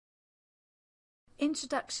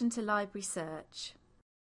Introduction to Library Search.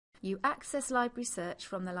 You access Library Search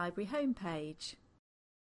from the library homepage.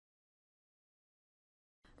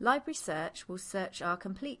 Library Search will search our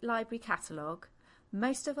complete library catalogue,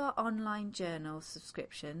 most of our online journal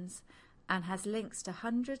subscriptions, and has links to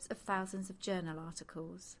hundreds of thousands of journal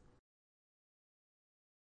articles.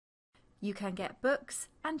 You can get books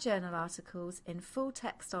and journal articles in full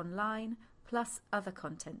text online, plus other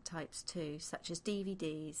content types too, such as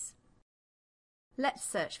DVDs. Let's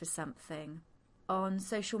search for something. On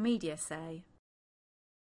social media, say.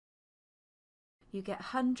 You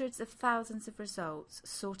get hundreds of thousands of results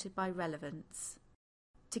sorted by relevance.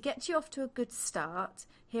 To get you off to a good start,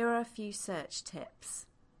 here are a few search tips.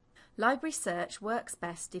 Library Search works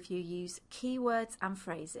best if you use keywords and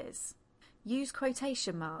phrases. Use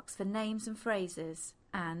quotation marks for names and phrases,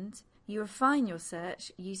 and you refine your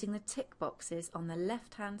search using the tick boxes on the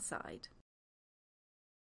left-hand side.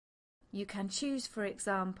 You can choose, for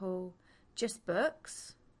example, just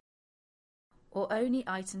books, or only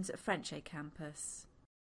items at French A campus,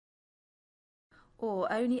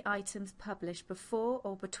 or only items published before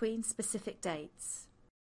or between specific dates,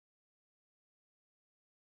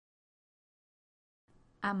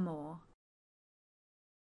 and more.